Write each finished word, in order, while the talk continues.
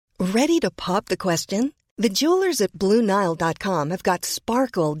Ready to pop the question? The jewelers at BlueNile.com have got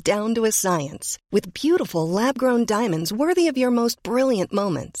sparkle down to a science with beautiful lab-grown diamonds worthy of your most brilliant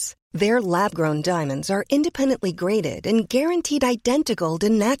moments. Their lab-grown diamonds are independently graded and guaranteed identical to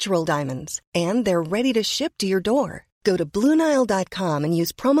natural diamonds, and they're ready to ship to your door. Go to BlueNile.com and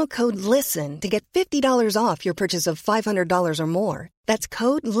use promo code LISTEN to get $50 off your purchase of $500 or more. That's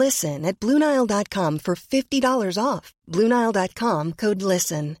code LISTEN at BlueNile.com for $50 off. BlueNile.com, code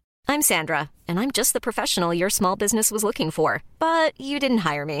LISTEN. I'm Sandra, and I'm just the professional your small business was looking for. But you didn't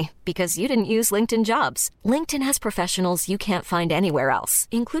hire me because you didn't use LinkedIn Jobs. LinkedIn has professionals you can't find anywhere else,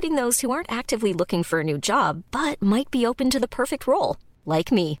 including those who aren't actively looking for a new job, but might be open to the perfect role,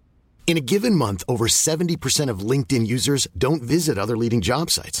 like me. In a given month, over 70% of LinkedIn users don't visit other leading job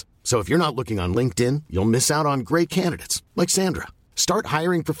sites. So if you're not looking on LinkedIn, you'll miss out on great candidates like Sandra. Start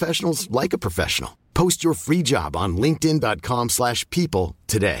hiring professionals like a professional. Post your free job on linkedin.com/people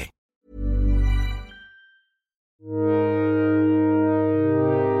today.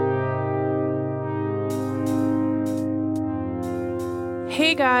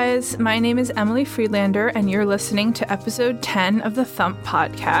 Hey guys, my name is Emily Friedlander, and you're listening to episode 10 of the Thump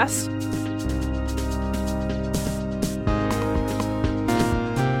Podcast.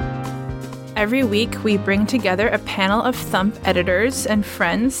 Every week, we bring together a panel of Thump editors and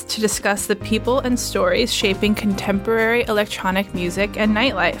friends to discuss the people and stories shaping contemporary electronic music and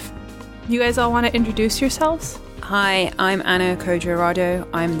nightlife. You guys all want to introduce yourselves? Hi, I'm Anna Cojurado.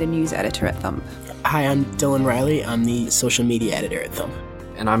 I'm the news editor at Thump. Hi, I'm Dylan Riley. I'm the social media editor at Thump.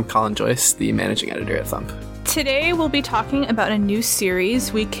 And I'm Colin Joyce, the managing editor at Thump. Today, we'll be talking about a new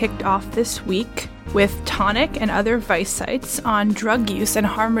series we kicked off this week with Tonic and other Vice sites on drug use and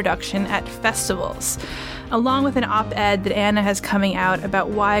harm reduction at festivals, along with an op-ed that Anna has coming out about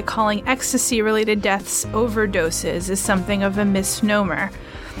why calling ecstasy-related deaths overdoses is something of a misnomer.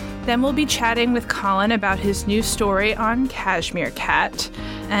 Then we'll be chatting with Colin about his new story on Cashmere Cat.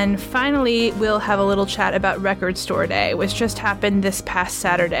 And finally, we'll have a little chat about Record Store Day, which just happened this past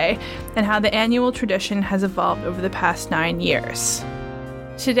Saturday, and how the annual tradition has evolved over the past 9 years.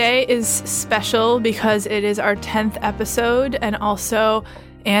 Today is special because it is our 10th episode and also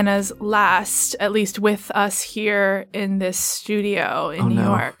Anna's last, at least with us here in this studio in New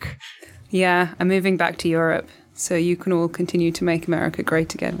York. Yeah, I'm moving back to Europe, so you can all continue to make America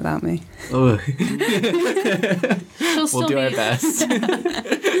great again without me. Oh. We'll do our best.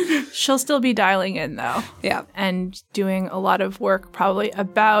 She'll still be dialing in, though. Yeah. And doing a lot of work probably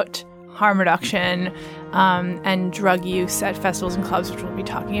about harm reduction and drug use at festivals and clubs, which we'll be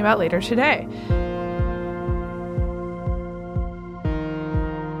talking about later today.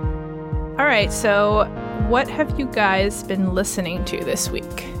 All right, so what have you guys been listening to this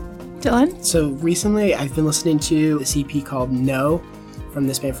week? Dylan? So recently I've been listening to this EP called No from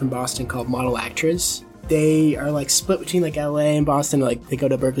this band from Boston called Model Actress. They are like split between like LA and Boston. Like they go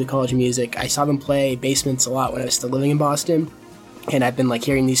to Berklee College of Music. I saw them play Basements a lot when I was still living in Boston. And I've been like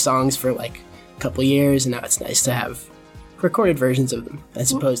hearing these songs for like a couple years, and now it's nice to have recorded versions of them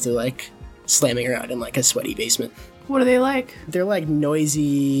as opposed to like slamming around in like a sweaty basement. What are they like? They're like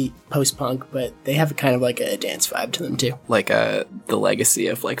noisy post-punk, but they have kind of like a dance vibe to them too. Like the legacy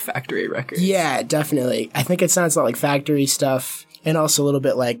of like Factory Records. Yeah, definitely. I think it sounds a lot like Factory stuff, and also a little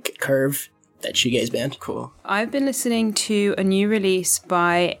bit like Curve, that shoegaze band. Cool. I've been listening to a new release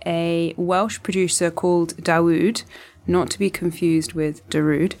by a Welsh producer called Dawood, not to be confused with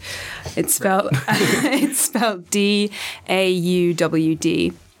Darude. It's spelled D-A-U-W-D.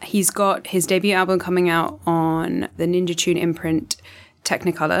 He's got his debut album coming out on the Ninja Tune imprint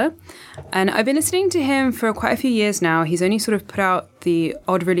Technicolor. And I've been listening to him for quite a few years now. He's only sort of put out the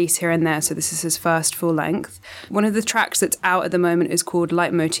odd release here and there, so this is his first full length. One of the tracks that's out at the moment is called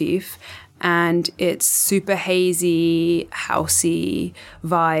Leitmotif, and it's super hazy, housey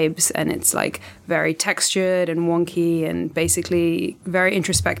vibes, and it's like very textured and wonky and basically very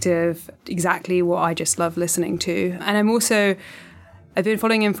introspective, exactly what I just love listening to. And I've been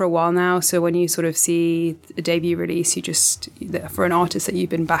following him for a while now, so when you sort of see a debut release, you just, for an artist that you've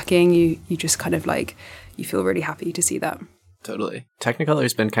been backing, you just kind of like, you feel really happy to see that. Totally.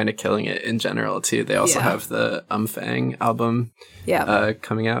 Technicolor's been kind of killing it in general, too. They also have the Umfang album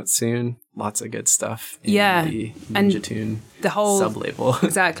coming out soon. Lots of good stuff in the Ninja Tune sub-label.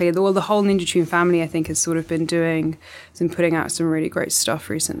 Exactly. The whole Ninja Tune family, I think, has sort of been putting out some really great stuff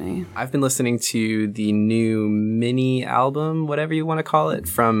recently. I've been listening to the new mini album, whatever you want to call it,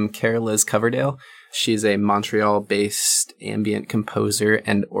 from Cara Liz Coverdale. She's a Montreal-based ambient composer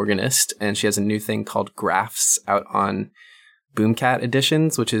and organist, and she has a new thing called Graphs out on Boomcat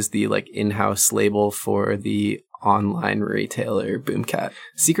Editions, which is the like in-house label for the online retailer, Boomcat.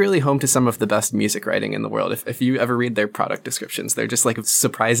 Secretly home to some of the best music writing in the world. If you ever read their product descriptions, they're just like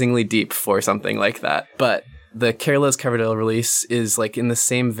surprisingly deep for something like that. But the Careless Coverdale release is like in the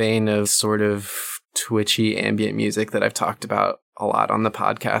same vein of sort of twitchy ambient music that I've talked about a lot on the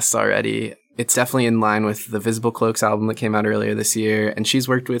podcast already. It's definitely in line with the Visible Cloaks album that came out earlier this year. And she's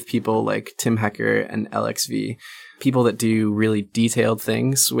worked with people like Tim Hecker and LXV, people that do really detailed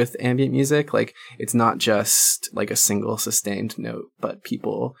things with ambient music. Like, it's not just like a single sustained note, but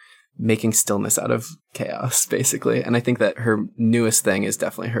people making stillness out of chaos, basically. And I think that her newest thing is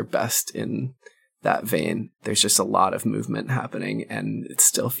definitely her best in that vein. There's just a lot of movement happening and it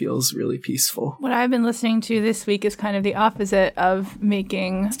still feels really peaceful. What I've been listening to this week is kind of the opposite of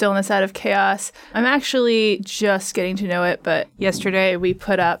making stillness out of chaos. I'm actually just getting to know it, but yesterday we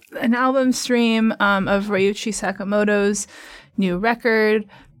put up an album stream of Ryuichi Sakamoto's new record.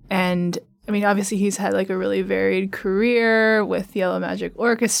 And I mean, obviously he's had like a really varied career with Yellow Magic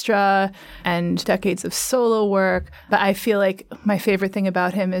Orchestra and decades of solo work. But I feel like my favorite thing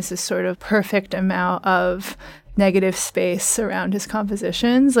about him is this sort of perfect amount of negative space around his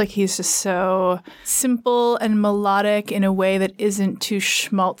compositions. Like, he's just so simple and melodic in a way that isn't too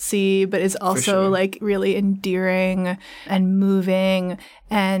schmaltzy, but is also like really endearing and moving.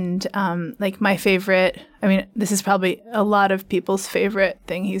 And like my favorite, I mean, this is probably a lot of people's favorite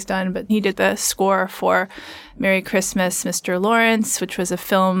thing he's done, but he did the score for Merry Christmas, Mr. Lawrence, which was a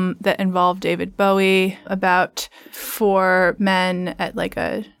film that involved David Bowie about 4 men at like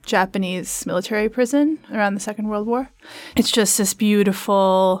a Japanese military prison around the Second World War. It's just this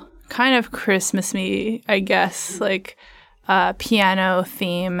beautiful, kind of Christmas-y, I guess, like piano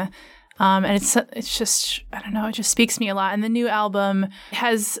theme. And it's just, I don't know, it just speaks to me a lot. And the new album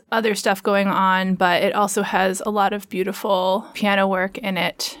has other stuff going on, but it also has a lot of beautiful piano work in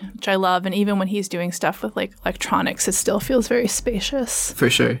it, which I love. And even when he's doing stuff with like electronics, it still feels very spacious. For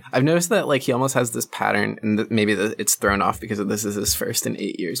sure. I've noticed that like he almost has this pattern, and maybe it's thrown off because this is his first in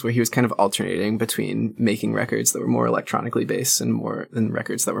 8 years, where he was kind of alternating between making records that were more electronically based and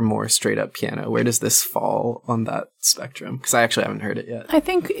records that were more straight up piano. Where does this fall on that spectrum? Because I actually haven't heard it yet. I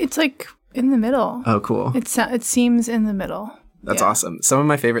think it's like in the middle. Oh, cool. It seems in the middle. That's awesome. Some of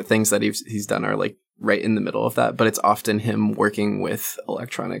my favorite things that he's done are like right in the middle of that, but it's often him working with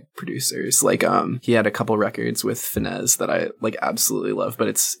electronic producers. Like he had a couple records with Finesse that I like absolutely love, but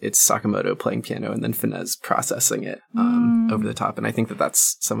it's Sakamoto playing piano and then Finesse processing it over the top. And I think that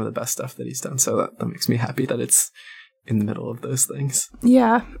that's some of the best stuff that he's done. So that makes me happy that it's in the middle of those things.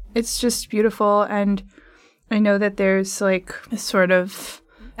 Yeah, it's just beautiful. And I know that there's like a sort of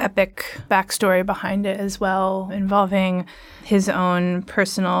epic backstory behind it as well, involving his own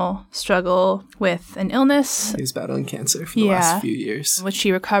personal struggle with an illness. He was battling cancer for the last few years, which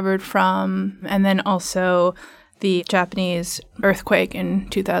he recovered from, and then also the Japanese earthquake in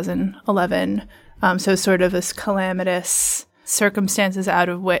 2011. So sort of this calamitous circumstances out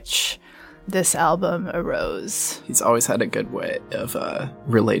of which this album arose. He's always had a good way of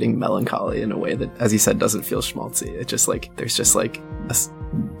relating melancholy in a way that, as he said, doesn't feel schmaltzy. It just like there's just like a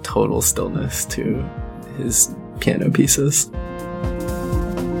total stillness to his piano pieces.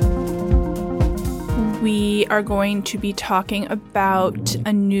 We are going to be talking about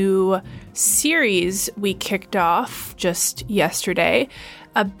a new series we kicked off just yesterday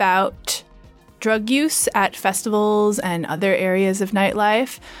about drug use at festivals and other areas of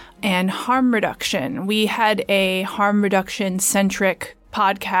nightlife and harm reduction. We had a harm reduction centric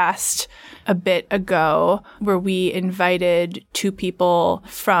podcast a bit ago where we invited 2 people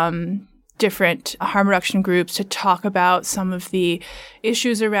from different harm reduction groups to talk about some of the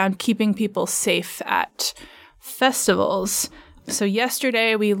issues around keeping people safe at festivals. So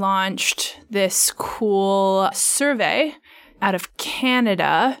yesterday we launched this cool survey out of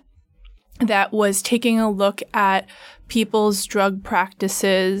Canada that was taking a look at people's drug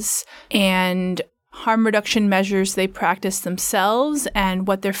practices and harm reduction measures they practice themselves and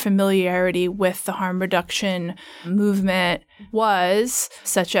what their familiarity with the harm reduction movement was,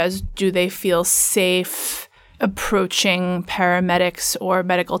 such as do they feel safe approaching paramedics or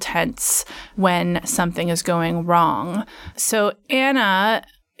medical tents when something is going wrong. So Anna,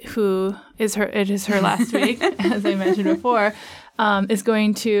 it is her last week, as I mentioned before, is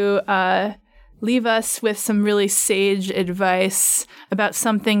going to leave us with some really sage advice about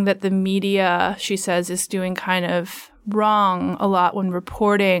something that the media, she says, is doing kind of wrong a lot when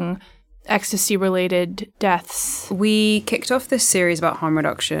reporting ecstasy-related deaths. We kicked off this series about harm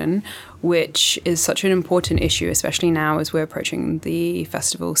reduction, which is such an important issue, especially now as we're approaching the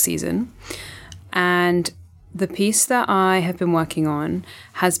festival season. And The piece that I have been working on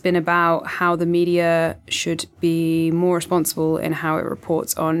has been about how the media should be more responsible in how it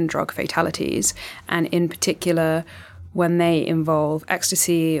reports on drug fatalities, and in particular when they involve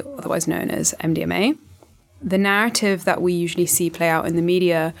ecstasy, otherwise known as MDMA. The narrative that we usually see play out in the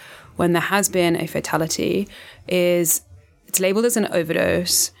media when there has been a fatality is it's labeled as an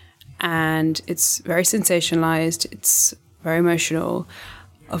overdose, and it's very sensationalized, it's very emotional.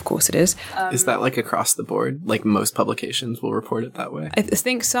 Of course it is. Is that like across the board? Like most publications will report it that way? I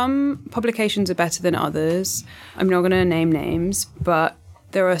think some publications are better than others. I'm not going to name names, but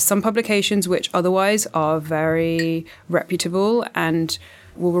there are some publications which otherwise are very reputable and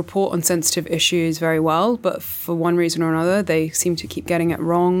will report on sensitive issues very well, but for one reason or another, they seem to keep getting it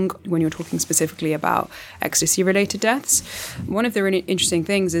wrong when you're talking specifically about ecstasy-related deaths. One of the really interesting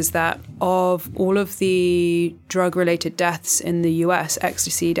things is that of all of the drug-related deaths in the US,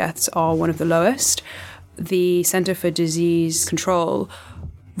 ecstasy deaths are one of the lowest. The Center for Disease Control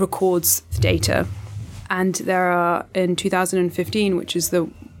records the data, and there are, in 2015, which is the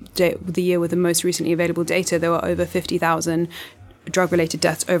year with the most recently available data, there were over 50,000 drug-related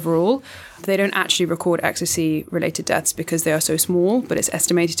deaths overall. They don't actually record ecstasy-related deaths because they are so small, but it's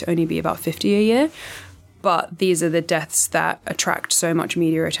estimated to only be about 50 a year. But these are the deaths that attract so much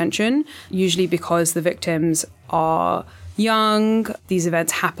media attention, usually because the victims are young. These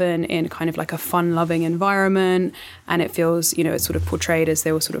events happen in kind of like a fun-loving environment, and it feels, it's sort of portrayed as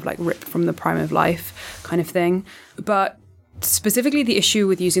they were sort of like ripped from the prime of life kind of thing. But specifically the issue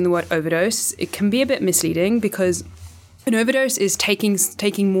with using the word overdose, it can be a bit misleading because an overdose is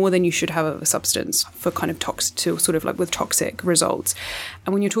taking more than you should have of a substance for kind of with toxic results.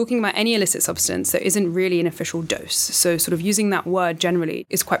 And when you're talking about any illicit substance, there isn't really an official dose. So sort of using that word generally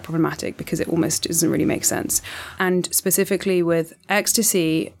is quite problematic because it almost doesn't really make sense. And specifically with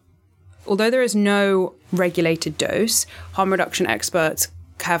ecstasy, although there is no regulated dose, harm reduction experts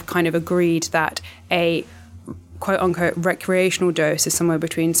have kind of agreed that a quote-unquote recreational dose is somewhere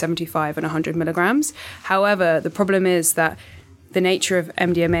between 75 and 100 milligrams. However, the problem is that the nature of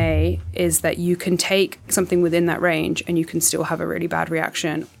MDMA is that you can take something within that range and you can still have a really bad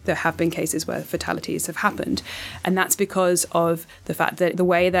reaction. There have been cases where fatalities have happened. And that's because of the fact that the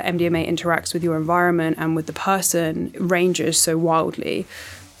way that MDMA interacts with your environment and with the person ranges so wildly.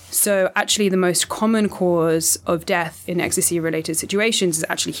 So actually the most common cause of death in ecstasy-related situations is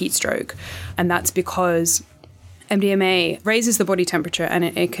actually heat stroke. And that's because MDMA raises the body temperature and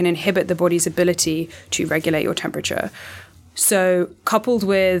it can inhibit the body's ability to regulate your temperature. So coupled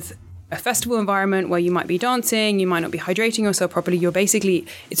with a festival environment where you might be dancing, you might not be hydrating yourself properly,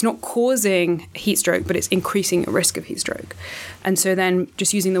 it's not causing heat stroke, but it's increasing a risk of heat stroke. And so then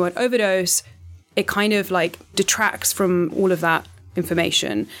just using the word overdose, it kind of like detracts from all of that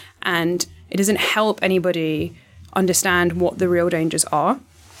information, and it doesn't help anybody understand what the real dangers are.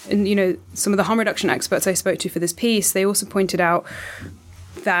 And, some of the harm reduction experts I spoke to for this piece, they also pointed out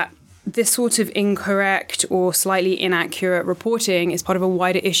that this sort of incorrect or slightly inaccurate reporting is part of a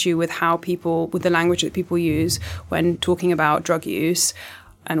wider issue with with the language that people use when talking about drug use,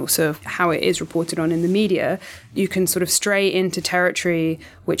 and also how it is reported on in the media. You can sort of stray into territory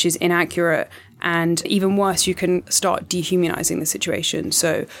which is inaccurate, and even worse, you can start dehumanizing the situation.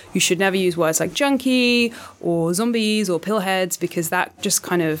 So you should never use words like junkie or zombies or pillheads, because that just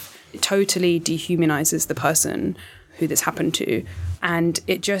kind of totally dehumanizes the person who this happened to. And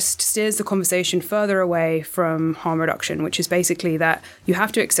it just steers the conversation further away from harm reduction, which is basically that you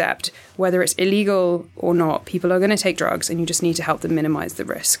have to accept, whether it's illegal or not, people are going to take drugs and you just need to help them minimize the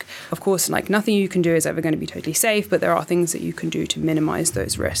risk. Of course, nothing you can do is ever going to be totally safe, but there are things that you can do to minimize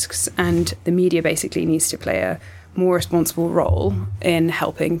those risks. And the media basically needs to play a more responsible role in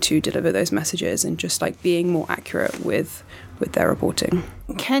helping to deliver those messages and just being more accurate with their reporting.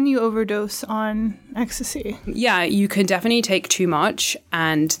 Can you overdose on ecstasy? Yeah, you can definitely take too much,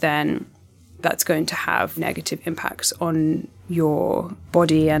 and then that's going to have negative impacts on your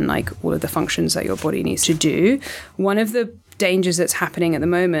body and all of the functions that your body needs to do. One of the dangers that's happening at the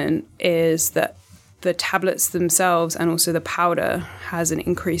moment is that the tablets themselves and also the powder has an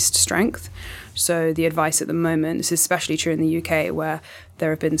increased strength. So the advice at the moment, this is especially true in the UK, where there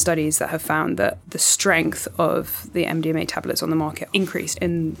have been studies that have found that the strength of the MDMA tablets on the market increased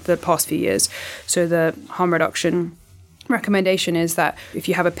in the past few years. So the harm reduction recommendation is that if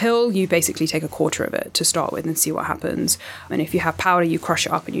you have a pill, you basically take a quarter of it to start with and see what happens. And if you have powder, you crush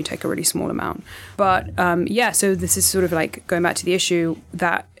it up and you take a really small amount. But so this is sort of going back to the issue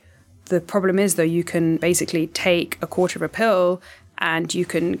that the problem is, though, you can basically take a quarter of a pill and you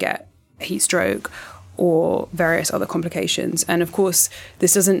can get heat stroke or various other complications. And of course,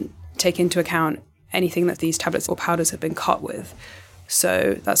 this doesn't take into account anything that these tablets or powders have been cut with.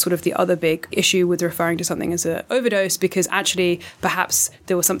 So that's sort of the other big issue with referring to something as an overdose, because actually perhaps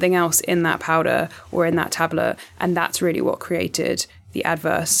there was something else in that powder or in that tablet, and that's really what created the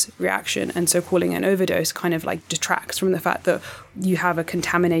adverse reaction. And so calling an overdose kind of like detracts from the fact that you have a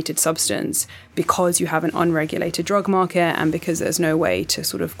contaminated substance because you have an unregulated drug market and because there's no way to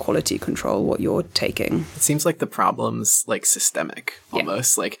sort of quality control what you're taking. It seems like the problem's like systemic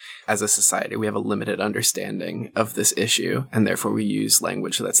almost. Like as a society, we have a limited understanding of this issue, and therefore we use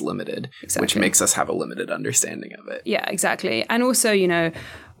language that's limited, which makes us have a limited understanding of it. Yeah, exactly. And also, you know,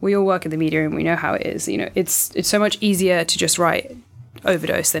 we all work in the media and we know how it is. You know, it's so much easier to just write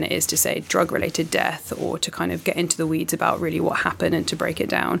overdose than it is to say drug-related death, or to kind of get into the weeds about really what happened and to break it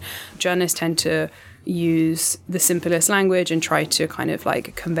down. Journalists tend to use the simplest language and try to kind of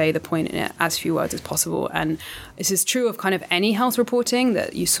like convey the point in it as few words as possible. And this is true of kind of any health reporting,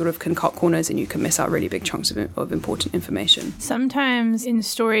 that you sort of can cut corners and you can miss out really big chunks of important information. Sometimes in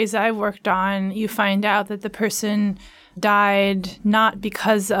stories I've worked on, you find out that the person died not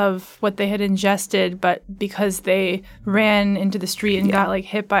because of what they had ingested, but because they ran into the street and got like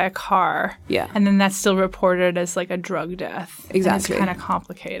hit by a car. Yeah. And then that's still reported as like a drug death. Exactly. And it's kind of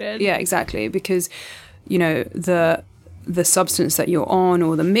complicated. Yeah, exactly. Because, you know, the substance that you're on,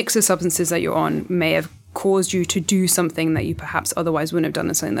 or the mix of substances that you're on, may have caused you to do something that you perhaps otherwise wouldn't have done,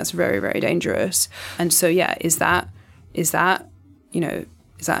 and something that's very, very dangerous. And so, yeah, is that, you know,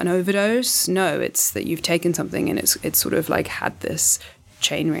 is that an overdose? No, it's that you've taken something and it's sort of like had this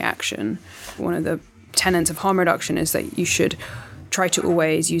chain reaction. One of the tenets of harm reduction is that you should try to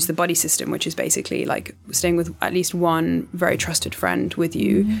always use the buddy system, which is basically like staying with at least one very trusted friend with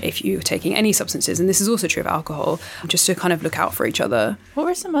you if you're taking any substances. And this is also true of alcohol, just to kind of look out for each other. What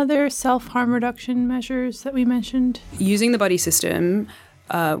were some other self-harm reduction measures that we mentioned? Using the buddy system,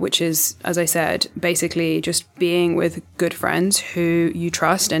 which is, as I said, basically just being with good friends who you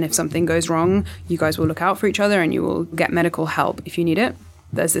trust. And if something goes wrong, you guys will look out for each other and you will get medical help if you need it.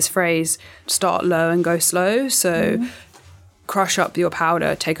 There's this phrase, start low and go slow. So crush up your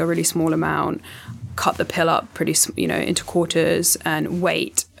powder, take a really small amount, cut the pill up pretty, into quarters, and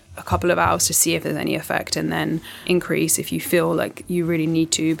wait a couple of hours to see if there's any effect, and then increase if you feel like you really need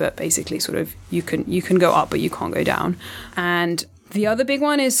to. But basically sort of you can go up, but you can't go down. And the other big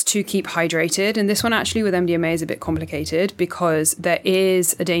one is to keep hydrated. And this one actually with MDMA is a bit complicated because there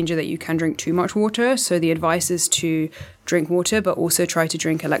is a danger that you can drink too much water. So the advice is to drink water, but also try to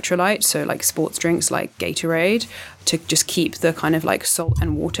drink electrolytes. So like sports drinks like Gatorade, to just keep the kind of like salt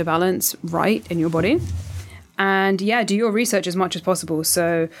and water balance right in your body. And yeah, do your research as much as possible.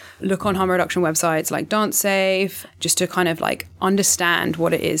 So look on harm reduction websites like DanceSafe, just to kind of like understand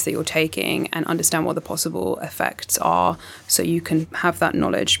what it is that you're taking and understand what the possible effects are, so you can have that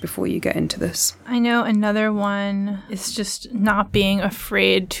knowledge before you get into this. I know another one is just not being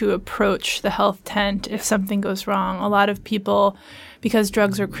afraid to approach the health tent if something goes wrong. A lot of people, because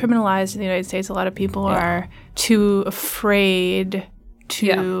drugs are criminalized in the United States, a lot of people are too afraid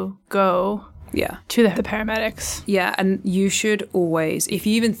to go to the paramedics. Yeah, and you should always, if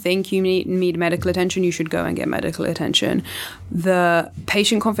you even think you need medical attention, you should go and get medical attention. The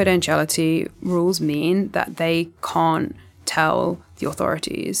patient confidentiality rules mean that they can't tell the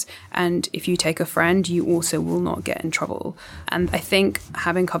authorities. And if you take a friend, you also will not get in trouble. And I think,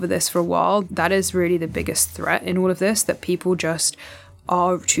 having covered this for a while, that is really the biggest threat in all of this, that people just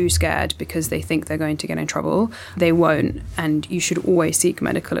are too scared because they think they're going to get in trouble. They won't. And you should always seek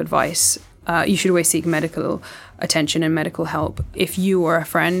medical advice. You should always seek medical attention and medical help if you or a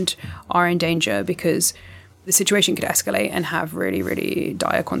friend are in danger, because the situation could escalate and have really, really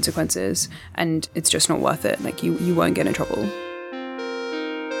dire consequences, and it's just not worth it. Like you won't get in trouble.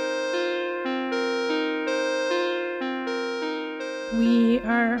 We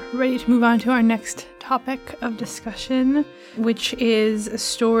are ready to move on to our next topic of discussion, which is a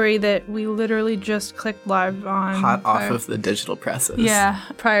story that we literally just clicked live on. Hot off of the digital presses. Yeah,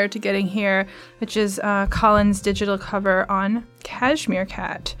 prior to getting here, which is Colin's digital cover on Cashmere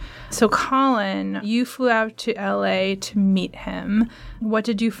Cat. So Colin, you flew out to LA to meet him. What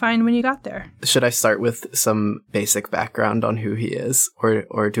did you find when you got there? Should I start with some basic background on who he is?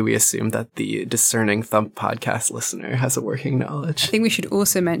 Or do we assume that the Discerning Thump podcast listener has a working knowledge? I think we should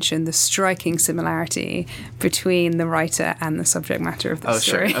also mention the striking similarity between the writer and the subject matter of the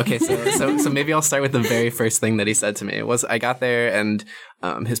story. Sure. Okay, so maybe I'll start with the very first thing that he said to me. It was, I got there and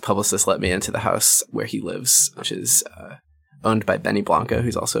his publicist let me into the house where he lives, which is owned by Benny Blanco,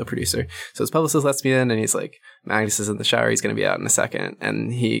 who's also a producer. So his publicist lets me in and he's like, Magnus is in the shower, he's going to be out in a second.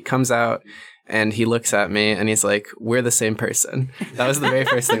 And he comes out And he looks at me and he's like, we're the same person. That was the very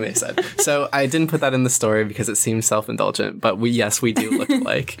first thing they said. So I didn't put that in the story because it seemed self-indulgent, but we do look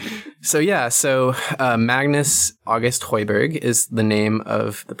alike. So Magnus August Hoiberg is the name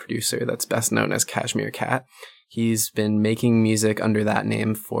of the producer that's best known as Cashmere Cat. He's been making music under that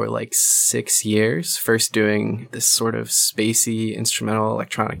name for like 6 years, first doing this sort of spacey instrumental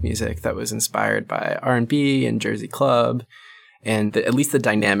electronic music that was inspired by R&B and Jersey Club, and at least the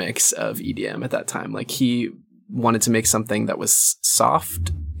dynamics of EDM at that time. Like, he wanted to make something that was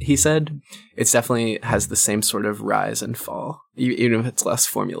soft, he said. It definitely has the same sort of rise and fall, even if it's less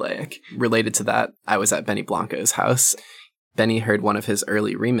formulaic. Related to that, I was at Benny Blanco's house. Benny heard one of his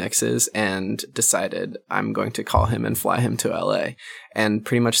early remixes and decided, I'm going to call him and fly him to LA. And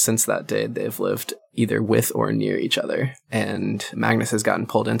pretty much since that day, they've lived either with or near each other. And Magnus has gotten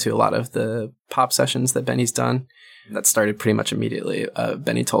pulled into a lot of the pop sessions that Benny's done. That started pretty much immediately.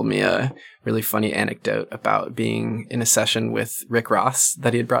 Benny told me a really funny anecdote about being in a session with Rick Ross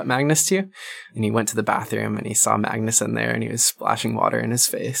that he had brought Magnus to. And he went to the bathroom and he saw Magnus in there and he was splashing water in his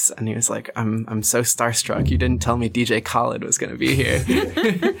face. And he was like, I'm so starstruck. You didn't tell me DJ Khaled was going to be here.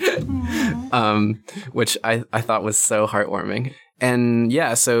 Which I thought was so heartwarming. And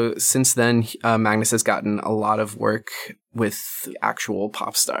yeah, so since then, Magnus has gotten a lot of work with actual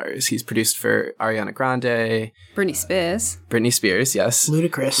pop stars. He's produced for Ariana Grande. Britney Spears, yes.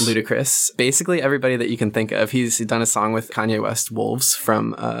 Ludacris. Basically everybody that you can think of. He's done a song with Kanye West, Wolves,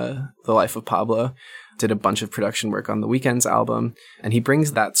 from The Life of Pablo. Did a bunch of production work on The Weeknd's album. And he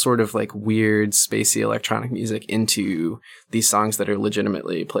brings that sort of like weird, spacey electronic music into these songs that are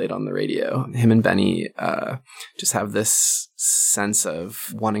legitimately played on the radio. Him and Benny just have this sense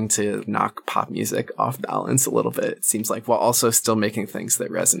of wanting to knock pop music off balance a little bit, it seems like, while also still making things that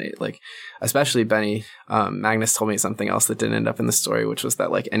resonate. Like, especially Benny. Magnus told me something else that didn't end up in the story, which was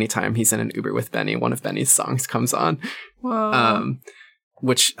that like anytime he's in an Uber with Benny, one of Benny's songs comes on. Whoa.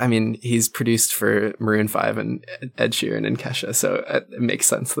 Which, I mean, he's produced for Maroon 5 and Ed Sheeran and Kesha, so it makes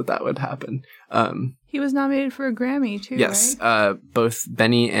sense that would happen. He was nominated for a Grammy, too, yes, right? Both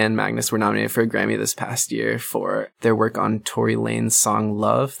Benny and Magnus were nominated for a Grammy this past year for their work on Tory Lane's song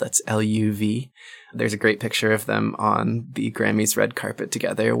Love, that's L-U-V. There's a great picture of them on the Grammys red carpet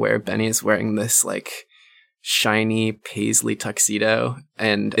together, where Benny is wearing this, like, shiny paisley tuxedo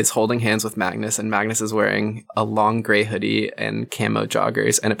and is holding hands with Magnus, and Magnus is wearing a long gray hoodie and camo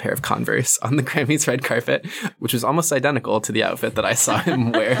joggers and a pair of Converse on the Grammys red carpet, which was almost identical to the outfit that I saw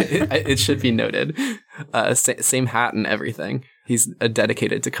him wear. It should be noted. Same hat and everything. He's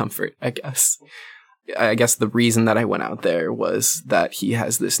dedicated to comfort, I guess. I guess the reason that I went out there was that he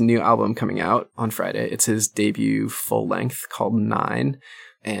has this new album coming out on Friday. It's his debut full length called 9.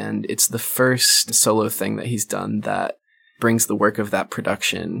 And it's the first solo thing that he's done that brings the work of that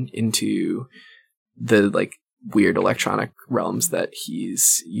production into the like weird electronic realms that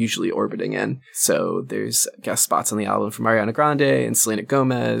he's usually orbiting in. So there's guest spots on the album from Ariana Grande and Selena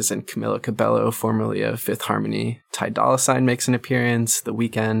Gomez and Camila Cabello, formerly of Fifth Harmony. Ty Dolla $ign makes an appearance, The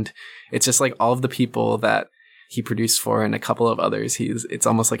Weeknd. It's just like all of the people that he produced for and a couple of others. It's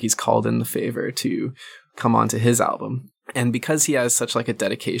almost like he's called in the favor to come onto his album. And because he has such like a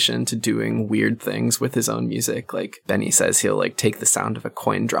dedication to doing weird things with his own music, like Benny says he'll like take the sound of a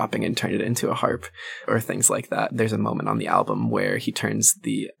coin dropping and turn it into a harp or things like that. There's a moment on the album where he turns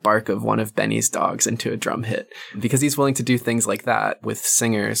the bark of one of Benny's dogs into a drum hit. Because he's willing to do things like that with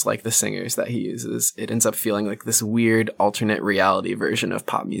singers like the singers that he uses, it ends up feeling like this weird alternate reality version of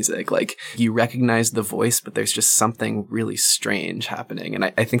pop music. Like you recognize the voice, but there's just something really strange happening. And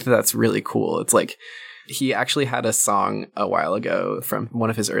I think that that's really cool. It's like, he actually had a song a while ago from one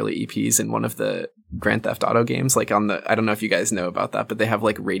of his early EPs in one of the Grand Theft Auto games, like on the, I don't know if you guys know about that, but they have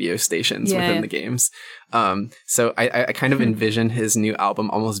like radio stations within the games. So I kind of envision his new album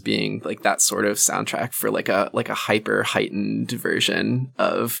almost being like that sort of soundtrack for like a hyper heightened version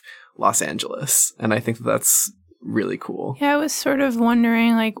of Los Angeles. And I think that's really cool. Yeah, I was sort of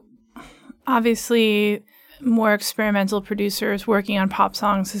wondering, like, obviously more experimental producers working on pop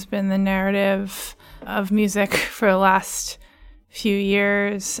songs has been the narrative of music for the last few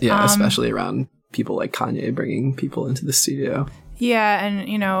years. Yeah, especially around people like Kanye bringing people into the studio. Yeah, and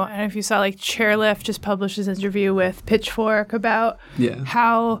you know, and if you saw like Chairlift just published this interview with Pitchfork about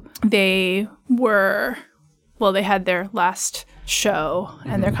how they were, well, they had their last show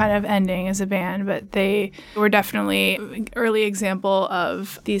and they're kind of ending as a band, but they were definitely an early example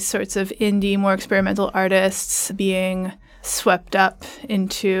of these sorts of indie, more experimental artists being swept up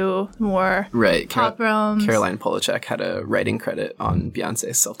into more pop realms. Caroline Polachek had a writing credit on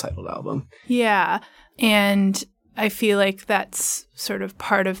Beyonce's self-titled album. Yeah, and I feel like that's sort of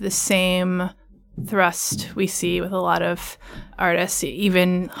part of the same thrust we see with a lot of artists,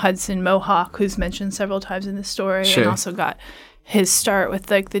 even Hudson Mohawk, who's mentioned several times in the story, Sure. and also got his start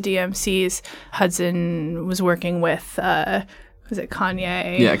with like the DMCs. Hudson was working with, was it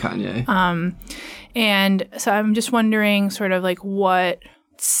Kanye? Yeah, Kanye. And so I'm just wondering sort of like what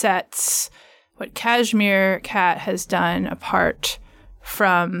Cashmere Cat has done apart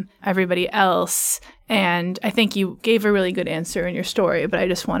from everybody else. And I think you gave a really good answer in your story, but I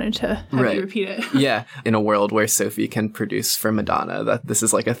just wanted to have you repeat it. Yeah. In a world where Sophie can produce for Madonna, that this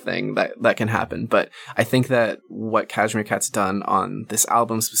is like a thing that can happen. But I think that what Cashmere Cat's done on this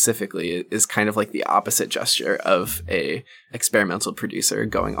album specifically is kind of like the opposite gesture of a experimental producer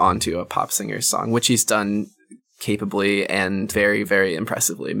going on to a pop singer's song, which he's done capably and very, very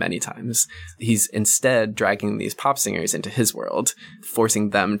impressively many times. He's instead dragging these pop singers into his world,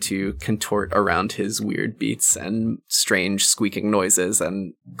 forcing them to contort around his weird beats and strange squeaking noises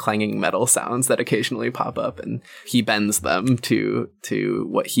and clanging metal sounds that occasionally pop up, and he bends them to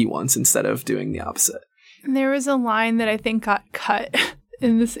what he wants instead of doing the opposite. There was a line that I think got cut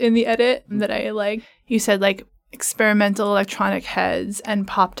in the edit that I like. You said like experimental electronic heads and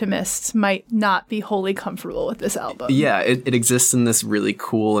poptimists might not be wholly comfortable with this album. Yeah, it exists in this really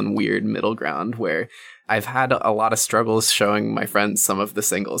cool and weird middle ground where I've had a lot of struggles showing my friends some of the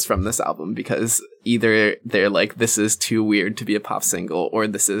singles from this album, because either they're like, this is too weird to be a pop single, or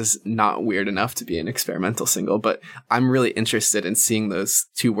this is not weird enough to be an experimental single. But I'm really interested in seeing those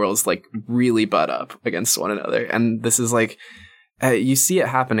two worlds like really butt up against one another. And this is like, you see it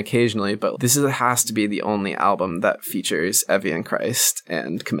happen occasionally, but this has to be the only album that features Evian Christ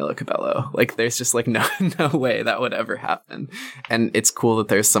and Camila Cabello. Like, there's just like no way that would ever happen. And it's cool that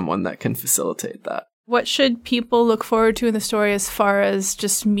there's someone that can facilitate that. What should people look forward to in the story as far as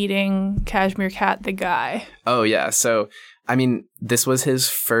just meeting Cashmere Cat, the guy? Oh, yeah. So, I mean, this was his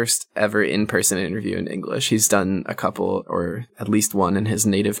first ever in-person interview in English. He's done a couple, or at least one, in his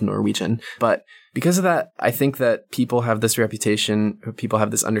native Norwegian. But because of that, I think that people have this reputation, people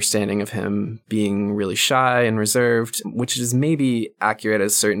have this understanding of him being really shy and reserved, which is maybe accurate at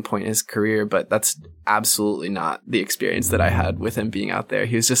a certain point in his career, but that's absolutely not the experience that I had with him being out there.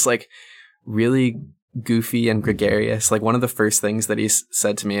 He was just like really goofy and gregarious. Like, one of the first things that he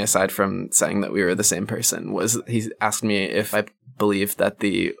said to me, aside from saying that we were the same person, was he asked me if I believed that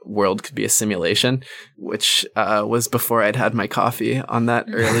the world could be a simulation, which was before I'd had my coffee on that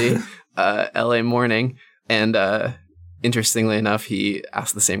early LA morning. And interestingly enough, he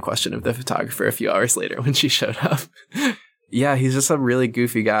asked the same question of the photographer a few hours later when she showed up. Yeah, he's just a really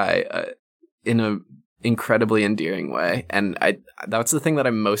goofy guy in a incredibly endearing way. And that's the thing that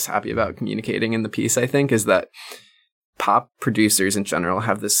I'm most happy about communicating in the piece, I think, is that pop producers in general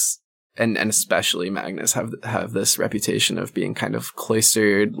have this, and especially Magnus have this reputation of being kind of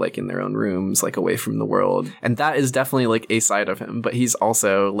cloistered, like in their own rooms, like away from the world. And that is definitely like a side of him, but he's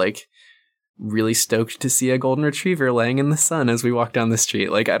also like really stoked to see a golden retriever laying in the sun as we walk down the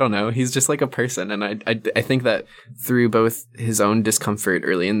street. Like, I don't know, he's just like a person. And I think that through both his own discomfort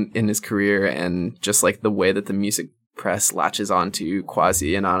early in his career and just like the way that the music press latches onto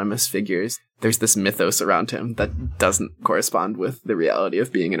quasi-anonymous figures, there's this mythos around him that doesn't correspond with the reality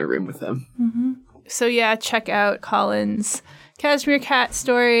of being in a room with him. Mm-hmm. So yeah, check out Colin's Cashmere Cat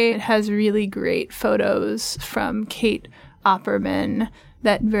story. It has really great photos from Kate Opperman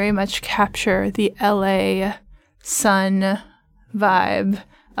that very much capture the LA sun vibe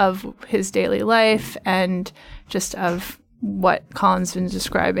of his daily life and just of what Colin's been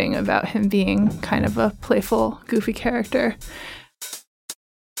describing about him being kind of a playful, goofy character.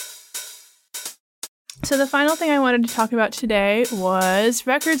 So the final thing I wanted to talk about today was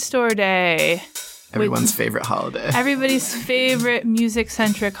Record Store Day. Everyone's favorite holiday. Everybody's favorite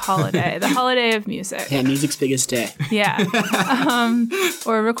music-centric holiday. The holiday of music. Yeah, music's biggest day. Yeah.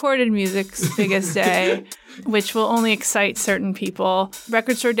 Or recorded music's biggest day, which will only excite certain people.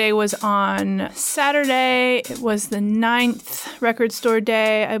 Record Store Day was on Saturday. It was the 9th Record Store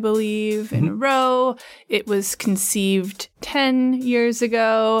Day, I believe, in a row. It was conceived 10 years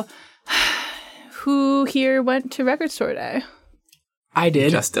ago. Who here went to Record Store Day? I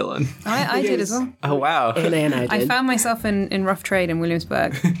did. Just Dylan. I did as well. Oh, wow. Anna and I did. I found myself in rough trade in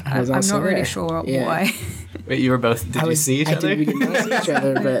Williamsburg. I'm not really sure why. Wait, you were both, did you see each other? We did not see each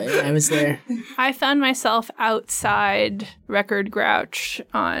other, but I was there. I found myself outside Record Grouch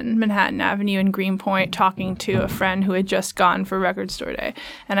on Manhattan Avenue in Greenpoint talking to a friend who had just gone for Record Store Day.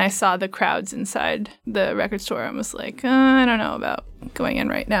 And I saw the crowds inside the record store and was like, I don't know about going in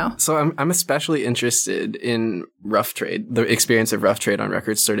right now. So I'm especially interested in Rough Trade, the experience of Rough Trade on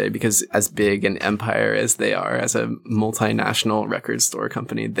Record Store Day, because as big an empire as they are, as a multinational record store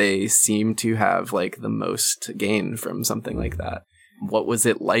company, they seem to have like the most gain from something like that. What was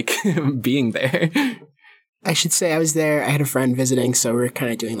it like being there? I should say I was there. I had a friend visiting, so we were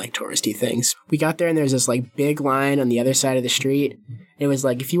kind of doing like touristy things. We got there and there was this like big line on the other side of the street. It was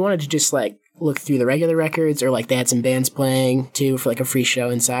like if you wanted to just like look through the regular records, or like they had some bands playing too for like a free show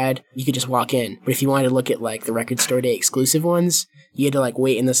inside, you could just walk in. But if you wanted to look at like the Record Store Day exclusive ones, you had to like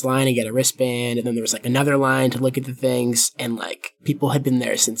wait in this line and get a wristband, and then there was like another line to look at the things, and like people had been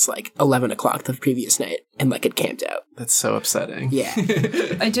there since like 11 o'clock the previous night and like had camped out. That's so upsetting. Yeah.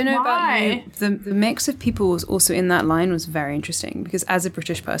 I don't know about you. The mix of people was also in that line was very interesting, because as a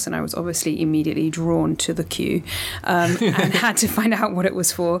British person, I was obviously immediately drawn to the queue and had to find out what it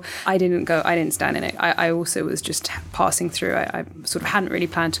was for. I didn't stand in it. I also was just passing through. I sort of hadn't really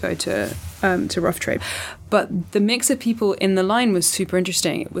planned to go to Rough Trade. But the mix of people in the line was super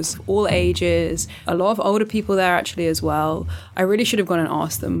interesting. It was all ages, a lot of older people there actually as well. I really should have gone and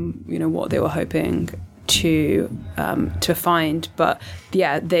asked them, what they were hoping to find. But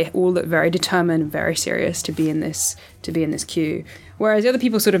yeah, they all look very determined, very serious to be in this queue. Whereas the other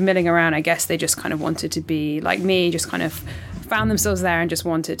people sort of milling around, I guess they just kind of wanted to be like me, just kind of found themselves there and just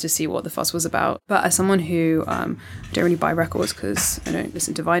wanted to see what the fuss was about. But as someone who don't really buy records because I don't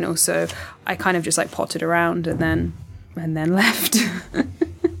listen to vinyl, so I kind of just like potted around and then left.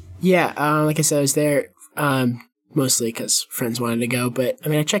 Yeah, like I said, I was there mostly because friends wanted to go. But I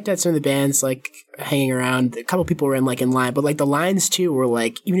mean, I checked out some of the bands like hanging around. A couple people were in line, but like the lines too were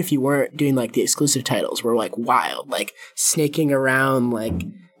like, even if you weren't doing like the exclusive titles, were like wild, like snaking around like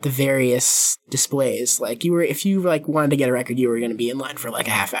the various displays. Like if you like wanted to get a record, you were going to be in line for like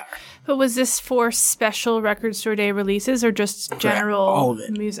a half hour. But was this for special Record Store Day releases or just general all of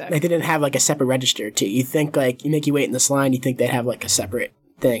it. Music? Like they didn't have like a separate register too. You think like you make you wait in this line, you think they'd have like a separate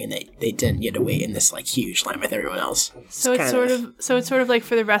thing, and they didn't. You had to wait in this like huge line with everyone else. So it's sort of like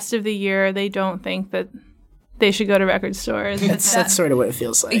for the rest of the year, they don't think that they should go to record stores. That's sort of what it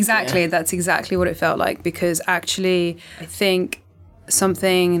feels like. Exactly, yeah. That's exactly what it felt like, because actually I think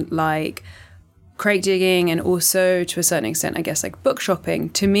something like crate digging and also to a certain extent, I guess, like book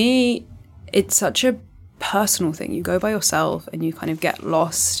shopping, to me, it's such a personal thing. You go by yourself and you kind of get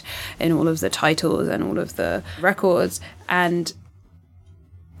lost in all of the titles and all of the records, and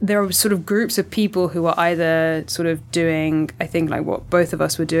there are sort of groups of people who are either sort of doing, I think, like what both of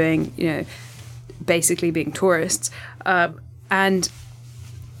us were doing, basically being tourists, and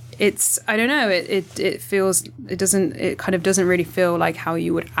it's, I don't know, it kind of doesn't really feel like how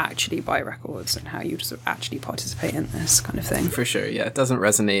you would actually buy records and how you sort of actually participate in this kind of thing. For sure, yeah, it doesn't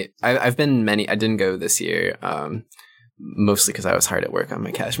resonate. I've been I didn't go this year, mostly because I was hard at work on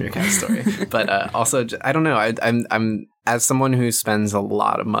my Cashmere Cat story, but also, I don't know, I'm as someone who spends a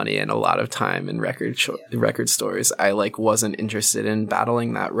lot of money and a lot of time in record stores, I like wasn't interested in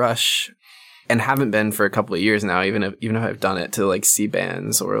battling that rush. And haven't been for a couple of years now, even if I've done it to like see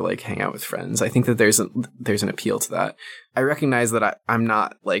bands or like hang out with friends. I think that there's an appeal to that. I recognize that I'm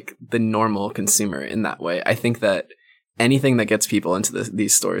not like the normal consumer in that way. I think that anything that gets people into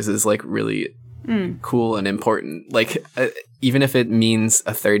these stores is like really cool and important. Like even if it means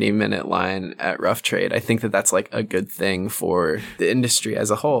a 30-minute line at Rough Trade, I think that that's like a good thing for the industry as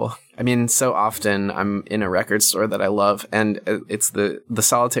a whole. I mean, so often I'm in a record store that I love, and it's the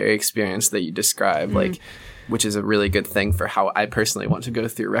solitary experience that you describe, like, which is a really good thing for how I personally want to go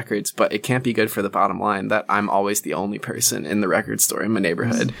through records, but it can't be good for the bottom line that I'm always the only person in the record store in my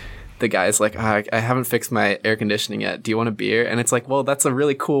neighborhood. The guy's like, I haven't fixed my air conditioning yet. Do you want a beer? And it's like, well, that's a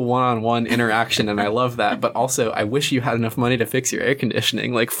really cool one-on-one interaction, and I love that. But also, I wish you had enough money to fix your air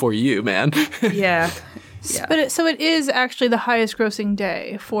conditioning, like, for you, man. Yeah. Yeah. But it is actually the highest grossing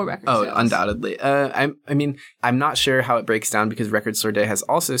day for record sales. Oh, undoubtedly. I mean, I'm not sure how it breaks down because Record Store Day has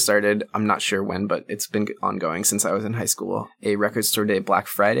also started, I'm not sure when, but it's been ongoing since I was in high school, a Record Store Day Black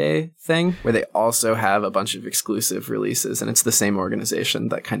Friday thing where they also have a bunch of exclusive releases, and it's the same organization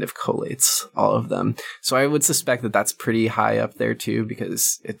that kind of collates all of them. So I would suspect that that's pretty high up there too,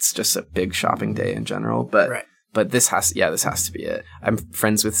 because it's just a big shopping day in general. But right. But this has to be it. I'm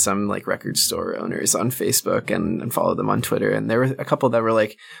friends with some like record store owners on Facebook and follow them on Twitter. And there were a couple that were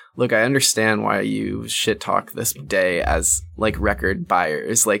like, look, I understand why you shit talk this day as like record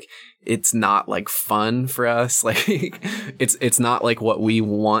buyers. Like, it's not like fun for us. Like it's not like what we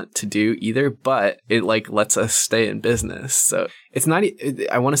want to do either, but it like lets us stay in business. So it's not,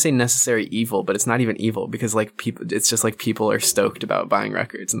 I want to say necessary evil, but it's not even evil because like it's just like people are stoked about buying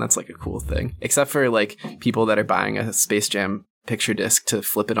records, and that's like a cool thing. Except for like people that are buying a Space Jam picture disc to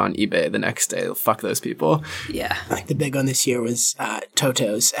flip it on eBay the next day. Fuck those people. Yeah. Like the big one this year was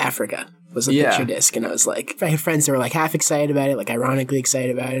Toto's Africa. Was a picture disc, and I was like, I had friends that were like half excited about it, like ironically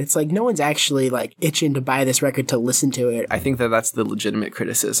excited about it. It's like no one's actually like itching to buy this record to listen to it. I think that that's the legitimate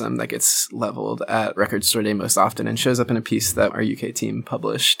criticism that gets leveled at Record Store Day most often, and shows up in a piece that our UK team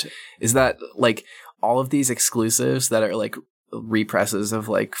published, is that like all of these exclusives that are like represses of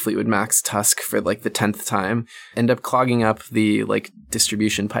like Fleetwood Mac's Tusk for like the 10th time end up clogging up the like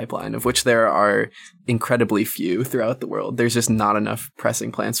distribution pipeline, of which there are incredibly few throughout the world. There's just not enough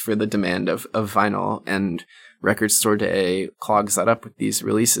pressing plants for the demand of vinyl, and Record Store Day clogs that up with these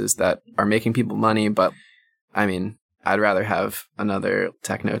releases that are making people money. But I mean, I'd rather have another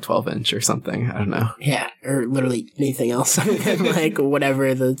techno 12-inch or something. I don't know. Yeah, or literally anything else than like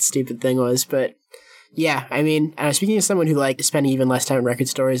whatever the stupid thing was. But yeah, I mean, speaking of someone who like spending even less time in record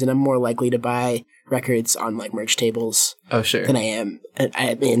stores, and I'm more likely to buy records on like merch tables than I am.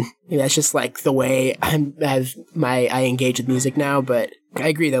 I mean, that's just like the way I engage with music now. But I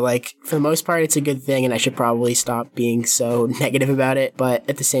agree that like for the most part, it's a good thing, and I should probably stop being so negative about it. But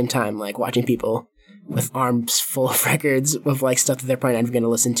at the same time, like watching people with arms full of records of like stuff that they're probably never going to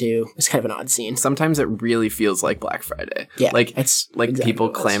listen to. It's kind of an odd scene. Sometimes it really feels like Black Friday. Yeah, like it's like exactly people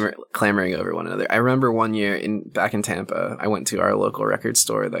clamoring over one another. I remember one year back in Tampa, I went to our local record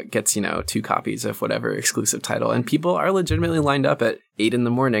store that gets 2 copies of whatever exclusive title, and people are legitimately lined up at 8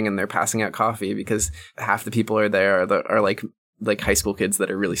 a.m, and they're passing out coffee because half the people are there are like high school kids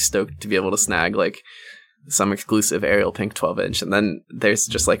that are really stoked to be able to snag like some exclusive Ariel Pink 12-inch, and then there's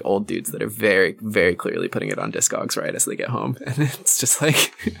just like old dudes that are very, very clearly putting it on Discogs right as they get home, and it's just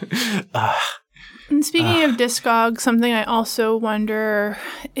like And speaking of Discogs, something I also wonder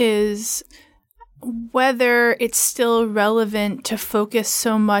is whether it's still relevant to focus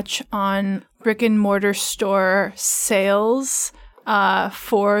so much on brick and mortar store sales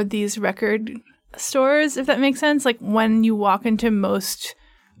for these record stores, if that makes sense. Like when you walk into most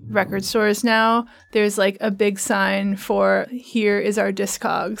record stores now, there's like a big sign for here is our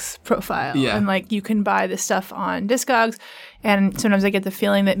Discogs profile, and like you can buy the stuff on Discogs, and sometimes I get the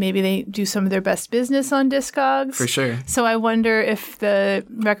feeling that maybe they do some of their best business on Discogs for sure. So I wonder if the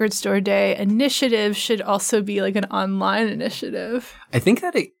Record Store Day initiative should also be like an online initiative. I think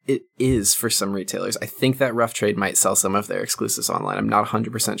that it is for some retailers. I think that Rough Trade might sell some of their exclusives online. I'm not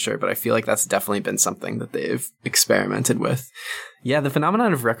 100% sure, but I feel like that's definitely been something that they've experimented with. Yeah, the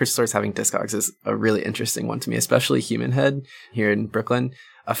phenomenon of record stores having Discogs is a really interesting one to me, especially Human Head here in Brooklyn.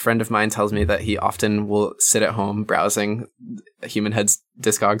 A friend of mine tells me that he often will sit at home browsing Human Head's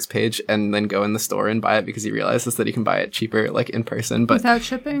Discogs page and then go in the store and buy it because he realizes that he can buy it cheaper like in person. But without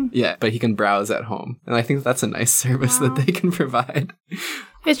shipping? Yeah, but he can browse at home. And I think that's a nice service that they can provide.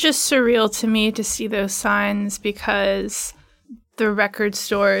 It's just surreal to me to see those signs because the record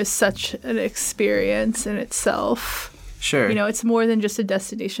store is such an experience in itself. Sure. It's more than just a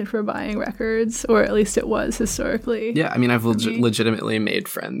destination for buying records, or at least it was historically. Yeah, I mean, I've legitimately made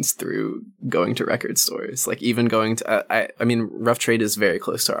friends through going to record stores. Like, even going to, I mean, Rough Trade is very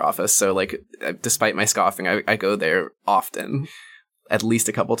close to our office, so, like, despite my scoffing, I go there often, at least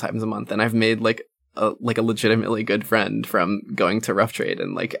a couple times a month, and I've made, like a legitimately good friend from going to Rough Trade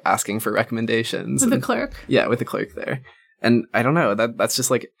and, like, asking for recommendations. With the clerk? Yeah, with the clerk there. And I don't know, that's just,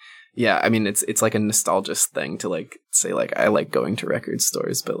 like... Yeah, I mean, it's like a nostalgic thing to, like, say, like, I like going to record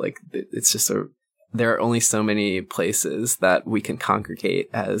stores, but, like, it's just there are only so many places that we can congregate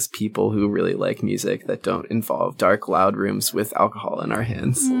as people who really like music that don't involve dark, loud rooms with alcohol in our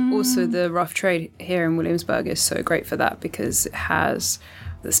hands. Also, the Rough Trade here in Williamsburg is so great for that because it has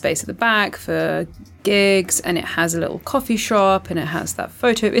the space at the back for gigs, and it has a little coffee shop, and it has that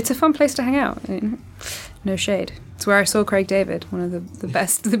photo. It's a fun place to hang out. I mean, no shade. It's where I saw Craig David, one of the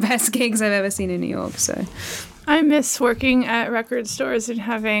best gigs I've ever seen in New York. So I miss working at record stores and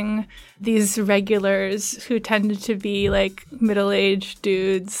having these regulars who tended to be like middle-aged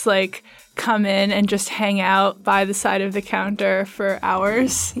dudes, like come in and just hang out by the side of the counter for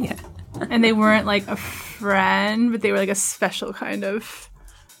hours. Yeah. And they weren't like a friend, but they were like a special kind of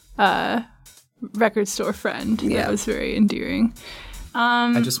record store friend. Yeah. That was very endearing.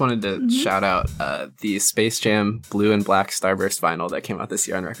 I just wanted to shout out the Space Jam Blue and Black Starburst vinyl that came out this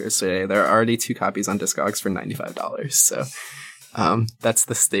year on Records Today. There are already 2 copies on Discogs for $95. So that's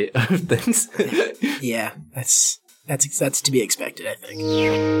the state of things. Yeah, that's to be expected, I think.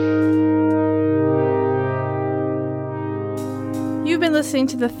 You've been listening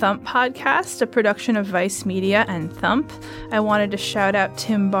to the Thump Podcast, a production of Vice Media and Thump. I wanted to shout out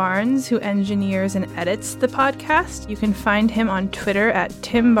Tim Barnes, who engineers and edits the podcast. You can find him on Twitter at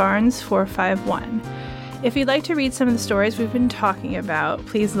TimBarnes451. If you'd like to read some of the stories we've been talking about,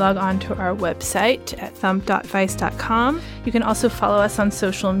 please log on to our website at thump.vice.com. You can also follow us on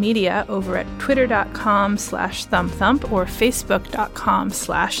social media over at twitter.com/thumpthump or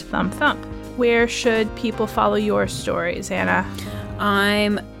facebook.com/thumpthump. Where should people follow your stories, Anna?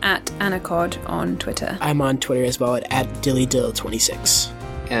 I'm at Anacod on Twitter. I'm on Twitter as well at dillydill26.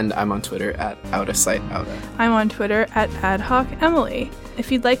 And I'm on Twitter at OutaSiteOuta. I'm on Twitter at AdHocEmily.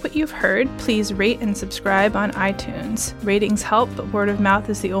 If you'd like what you've heard, please rate and subscribe on iTunes. Ratings help, but word of mouth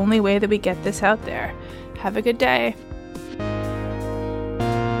is the only way that we get this out there. Have a good day.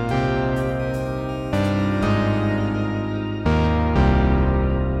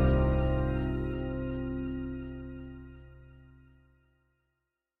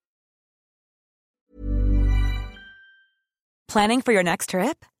 Planning for your next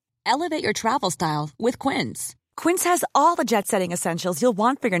trip? Elevate your travel style with Quince. Quince has all the jet-setting essentials you'll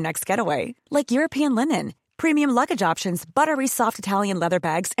want for your next getaway, like European linen, premium luggage options, buttery soft Italian leather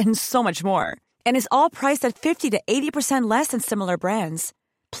bags, and so much more. And is all priced at 50 to 80% less than similar brands.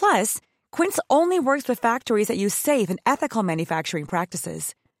 Plus, Quince only works with factories that use safe and ethical manufacturing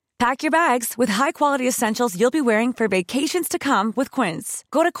practices. Pack your bags with high-quality essentials you'll be wearing for vacations to come with Quince.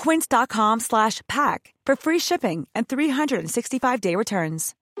 Go to quince.com/pack for free shipping and 365-day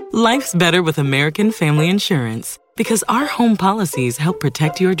returns. Life's better with American Family Insurance because our home policies help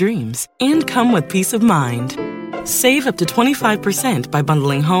protect your dreams and come with peace of mind. Save up to 25% by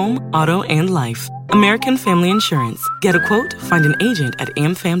bundling home, auto, and life. American Family Insurance. Get a quote, find an agent at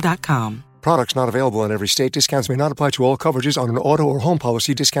amfam.com. Products not available in every state. Discounts may not apply to all coverages on an auto or home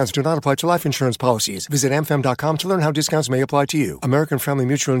policy. Discounts do not apply to life insurance policies. Visit amfam.com to learn how discounts may apply to you. American Family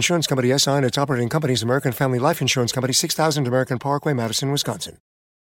Mutual Insurance Company, SI, and its operating companies, American Family Life Insurance Company, 6000 American Parkway, Madison, Wisconsin.